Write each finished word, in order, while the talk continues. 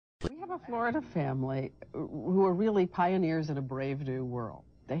We have a Florida family who are really pioneers in a brave new world.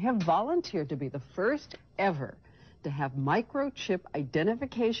 They have volunteered to be the first ever to have microchip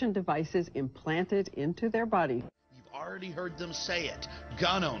identification devices implanted into their body. You've already heard them say it.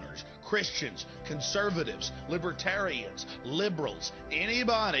 Gun owners, Christians, conservatives, libertarians, liberals,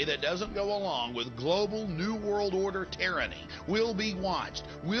 anybody that doesn't go along with global New World Order tyranny will be watched,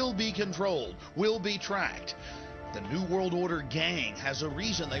 will be controlled, will be tracked. The New World Order gang has a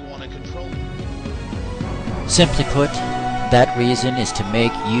reason they want to control you. Simply put, that reason is to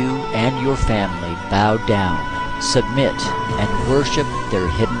make you and your family bow down, submit, and worship their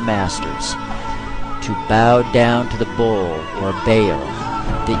hidden masters. To bow down to the bull or Baal,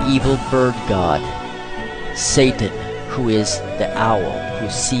 the evil bird god, Satan, who is the owl who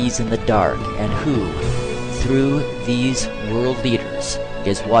sees in the dark and who, through these world leaders,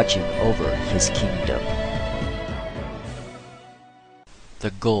 is watching over his kingdom. The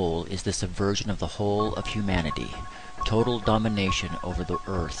goal is the subversion of the whole of humanity, total domination over the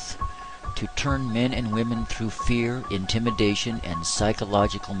earth, to turn men and women through fear, intimidation, and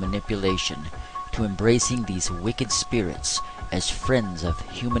psychological manipulation to embracing these wicked spirits as friends of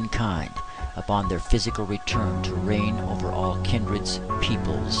humankind upon their physical return to reign over all kindreds,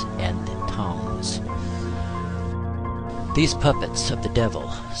 peoples, and tongues. These puppets of the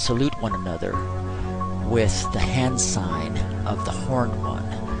devil salute one another with the hand sign of the horned one,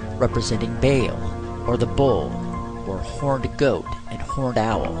 representing Baal, or the bull, or horned goat and horned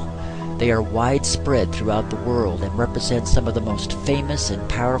owl. They are widespread throughout the world and represent some of the most famous and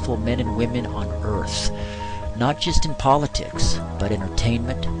powerful men and women on earth, not just in politics, but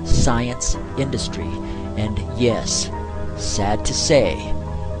entertainment, science, industry, and yes, sad to say,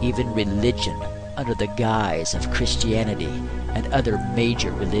 even religion under the guise of Christianity and other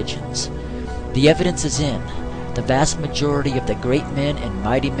major religions. The evidence is in. The vast majority of the great men and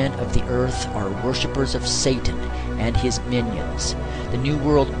mighty men of the earth are worshippers of Satan and his minions. The New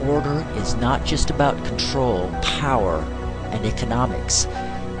World Order is not just about control, power, and economics.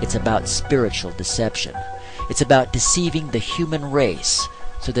 It's about spiritual deception. It's about deceiving the human race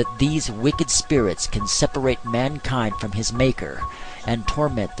so that these wicked spirits can separate mankind from his maker and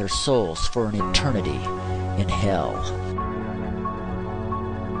torment their souls for an eternity in hell.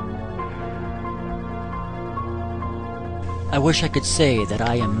 I wish I could say that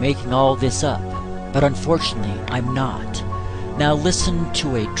I am making all this up, but unfortunately I'm not. Now listen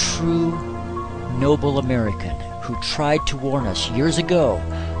to a true, noble American who tried to warn us years ago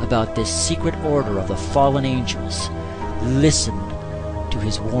about this secret order of the fallen angels. Listen to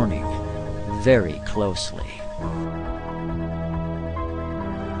his warning very closely.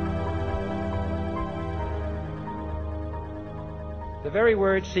 The very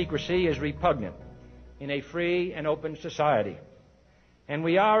word secrecy is repugnant in a free and open society. And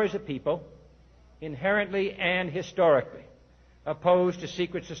we are, as a people, inherently and historically opposed to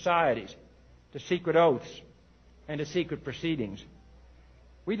secret societies, to secret oaths, and to secret proceedings.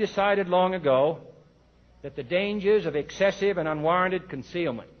 We decided long ago that the dangers of excessive and unwarranted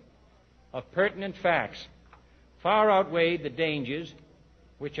concealment of pertinent facts far outweighed the dangers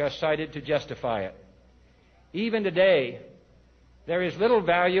which are cited to justify it. Even today, there is little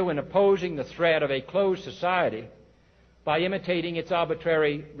value in opposing the threat of a closed society by imitating its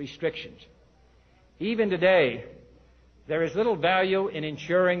arbitrary restrictions. Even today, there is little value in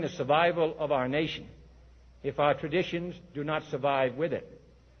ensuring the survival of our nation if our traditions do not survive with it.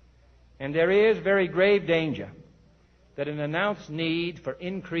 And there is very grave danger that an announced need for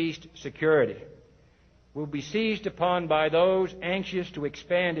increased security will be seized upon by those anxious to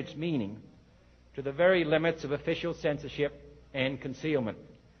expand its meaning to the very limits of official censorship and concealment.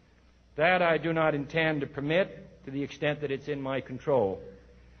 That I do not intend to permit to the extent that it's in my control.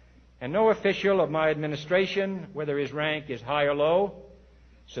 And no official of my administration, whether his rank is high or low,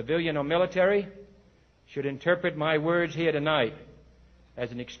 civilian or military, should interpret my words here tonight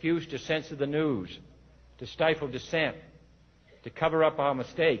as an excuse to censor the news, to stifle dissent, to cover up our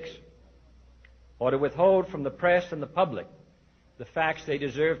mistakes, or to withhold from the press and the public the facts they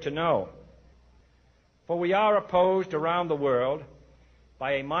deserve to know. For we are opposed around the world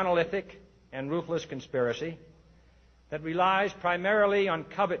by a monolithic and ruthless conspiracy that relies primarily on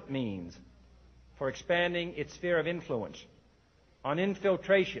covert means for expanding its sphere of influence, on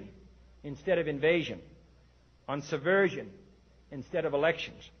infiltration instead of invasion, on subversion instead of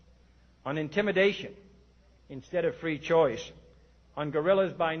elections, on intimidation instead of free choice, on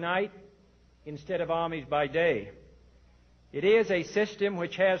guerrillas by night instead of armies by day. It is a system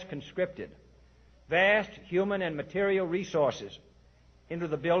which has conscripted vast human and material resources into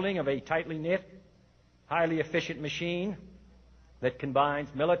the building of a tightly knit, highly efficient machine that combines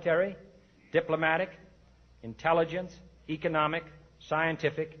military, diplomatic, intelligence, economic,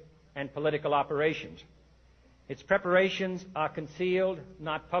 scientific, and political operations. Its preparations are concealed,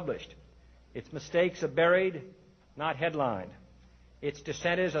 not published. Its mistakes are buried, not headlined. Its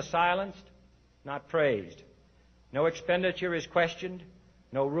dissenters are silenced, not praised. No expenditure is questioned,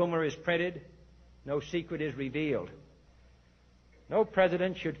 no rumor is printed, no secret is revealed. No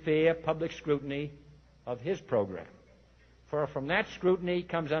president should fear public scrutiny of his program, for from that scrutiny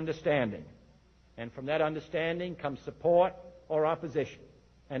comes understanding, and from that understanding comes support or opposition,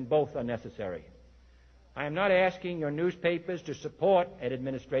 and both are necessary. I am not asking your newspapers to support an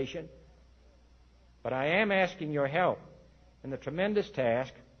administration, but I am asking your help in the tremendous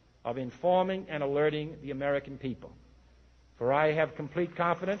task of informing and alerting the American people. For I have complete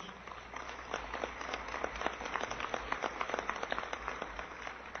confidence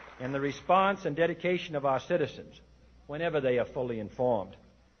in the response and dedication of our citizens whenever they are fully informed.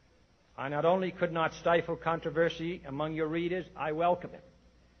 I not only could not stifle controversy among your readers, I welcome it.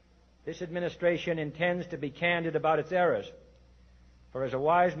 This administration intends to be candid about its errors. For as a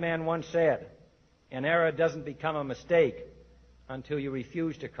wise man once said, an error doesn't become a mistake until you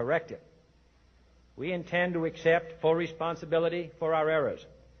refuse to correct it. We intend to accept full responsibility for our errors,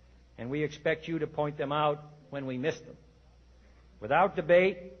 and we expect you to point them out when we miss them. Without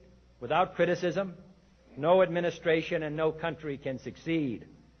debate, without criticism, no administration and no country can succeed,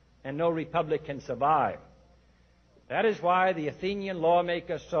 and no republic can survive. That is why the Athenian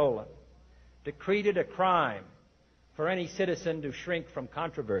lawmaker Solon decreed it a crime for any citizen to shrink from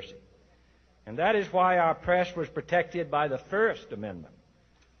controversy. And that is why our press was protected by the First Amendment,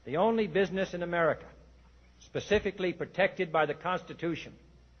 the only business in America specifically protected by the Constitution,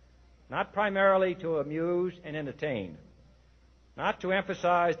 not primarily to amuse and entertain, not to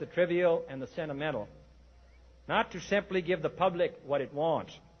emphasize the trivial and the sentimental, not to simply give the public what it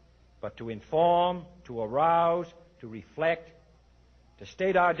wants, but to inform, to arouse, to reflect, to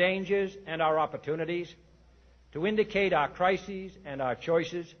state our dangers and our opportunities, to indicate our crises and our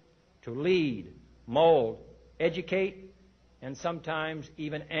choices, to lead, mold, educate, and sometimes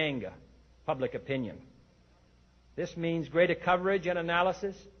even anger public opinion. This means greater coverage and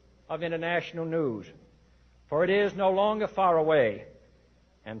analysis of international news, for it is no longer far away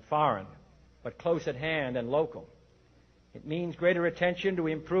and foreign, but close at hand and local. It means greater attention to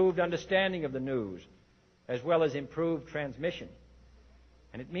improved understanding of the news, as well as improved transmission.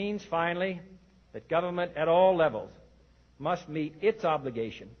 And it means, finally, that government at all levels must meet its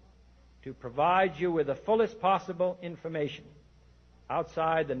obligation to provide you with the fullest possible information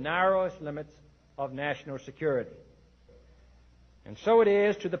outside the narrowest limits of national security. And so it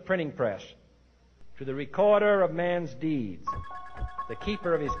is to the printing press, to the recorder of man's deeds, the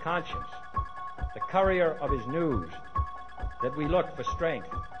keeper of his conscience, the courier of his news, that we look for strength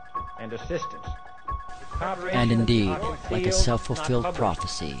and assistance. And indeed, like a self-fulfilled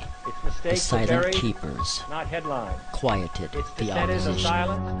prophecy, the silent keepers quieted the opposition.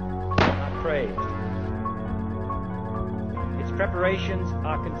 Not praised. Its preparations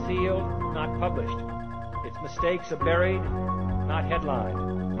are concealed, not published. Its mistakes are buried, not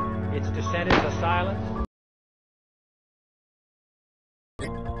headlined. Its dissenters are silenced.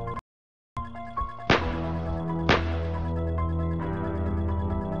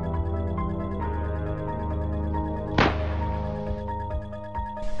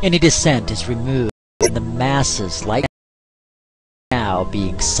 Any dissent is removed, and the masses, like now,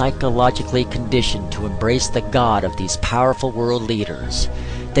 being psychologically conditioned to embrace the God of these powerful world leaders.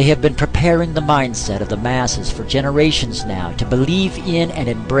 They have been preparing the mindset of the masses for generations now to believe in and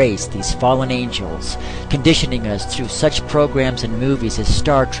embrace these fallen angels, conditioning us through such programs and movies as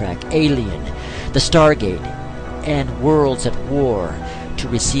Star Trek, Alien, the Stargate, and Worlds at War, to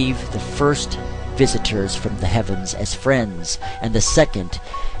receive the first visitors from the heavens as friends, and the second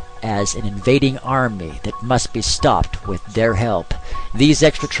as an invading army that must be stopped with their help. These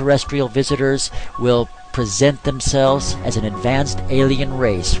extraterrestrial visitors will present themselves as an advanced alien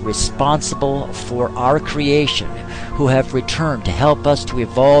race responsible for our creation, who have returned to help us to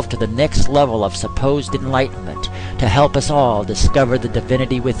evolve to the next level of supposed enlightenment, to help us all discover the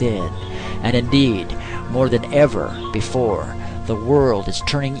divinity within. And indeed, more than ever before, the world is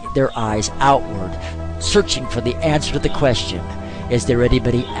turning their eyes outward, searching for the answer to the question, is there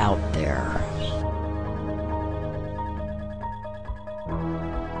anybody out there?